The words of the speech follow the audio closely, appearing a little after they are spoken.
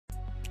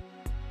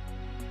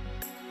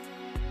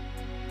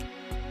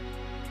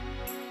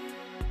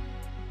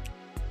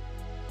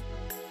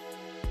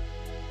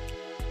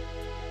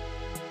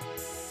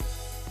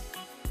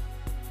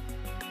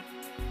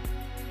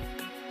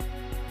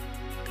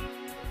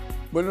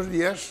Buenos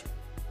días,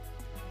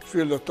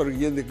 soy el doctor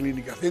Guillén de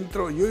Clínica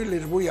CEMTRO y hoy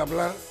les voy a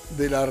hablar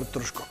de la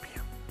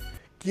artroscopia.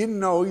 ¿Quién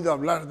no ha oído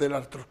hablar de la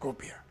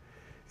artroscopia?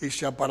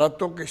 Ese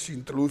aparato que se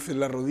introduce en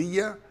la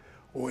rodilla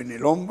o en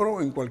el hombro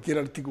o en cualquier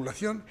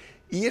articulación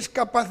y es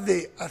capaz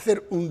de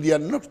hacer un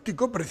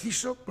diagnóstico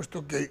preciso,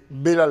 puesto que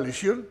ve la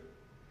lesión.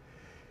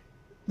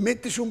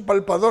 Metes un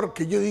palpador,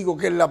 que yo digo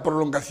que es la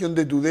prolongación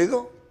de tu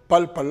dedo,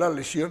 palpas la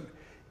lesión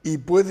y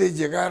puedes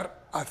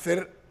llegar a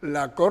hacer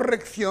la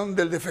corrección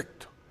del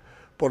defecto.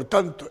 Por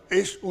tanto,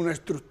 es una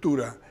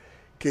estructura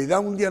que da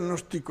un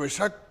diagnóstico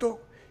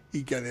exacto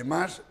y que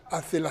además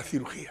hace la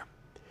cirugía.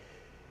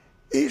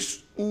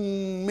 Es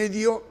un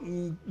medio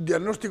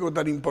diagnóstico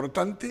tan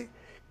importante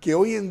que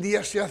hoy en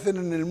día se hacen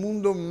en el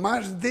mundo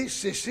más de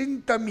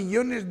 60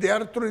 millones de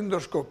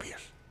artroendoscopias,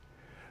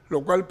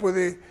 lo cual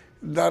puede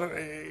dar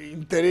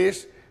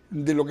interés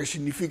de lo que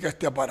significa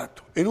este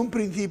aparato. En un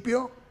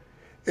principio,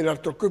 el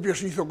artroscopio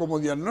se hizo como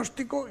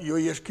diagnóstico y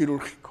hoy es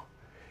quirúrgico.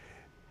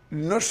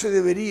 No se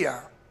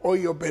debería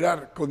hoy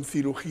operar con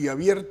cirugía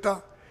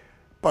abierta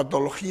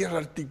patologías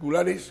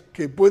articulares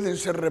que pueden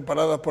ser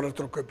reparadas por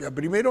artroscopia.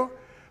 Primero,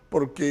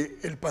 porque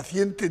el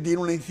paciente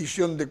tiene una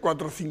incisión de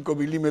 4 o 5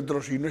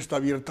 milímetros y no está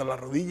abierta la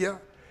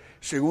rodilla.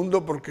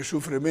 Segundo, porque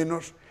sufre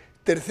menos.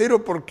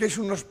 Tercero, porque es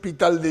un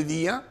hospital de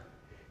día.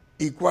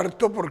 Y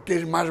cuarto, porque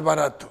es más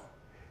barato.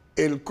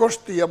 El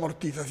coste y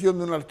amortización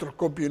de una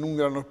artroscopia en un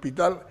gran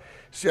hospital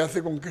se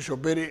hace con que se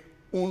opere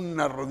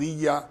una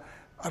rodilla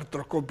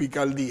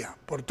artroscópica al día.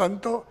 Por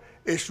tanto,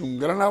 es un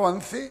gran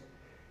avance.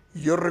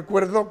 Yo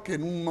recuerdo que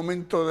en un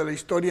momento de la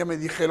historia me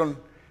dijeron: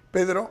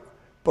 Pedro,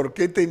 ¿por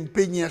qué te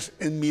empeñas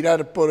en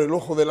mirar por el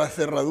ojo de la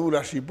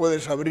cerradura si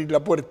puedes abrir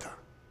la puerta?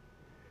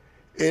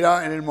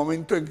 Era en el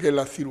momento en que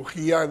la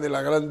cirugía de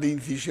la grande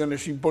incisión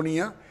se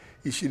imponía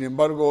y sin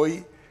embargo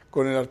hoy,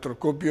 con el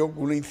artroscopio,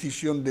 con una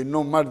incisión de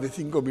no más de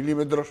 5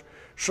 milímetros,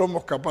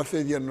 somos capaces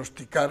de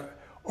diagnosticar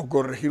o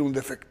corregir un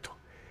defecto.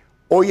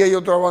 Hoy hay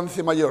otro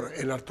avance mayor,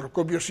 el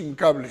artroscopio sin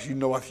cables,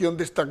 innovación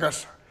de esta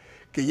casa,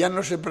 que ya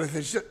no se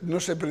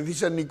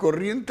precisa ni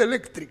corriente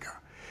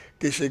eléctrica,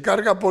 que se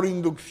carga por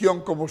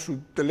inducción como su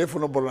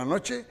teléfono por la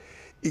noche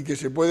y que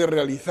se puede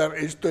realizar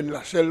esto en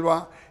la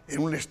selva, en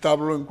un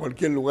establo, en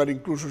cualquier lugar,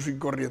 incluso sin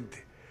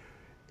corriente.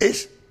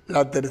 Es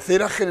la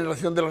tercera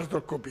generación de la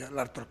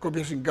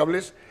artroscopia sin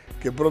cables,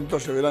 que pronto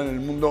se verá en el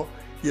mundo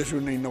y es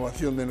una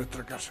innovación de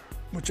nuestra casa.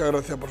 Muchas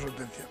gracias por su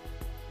atención.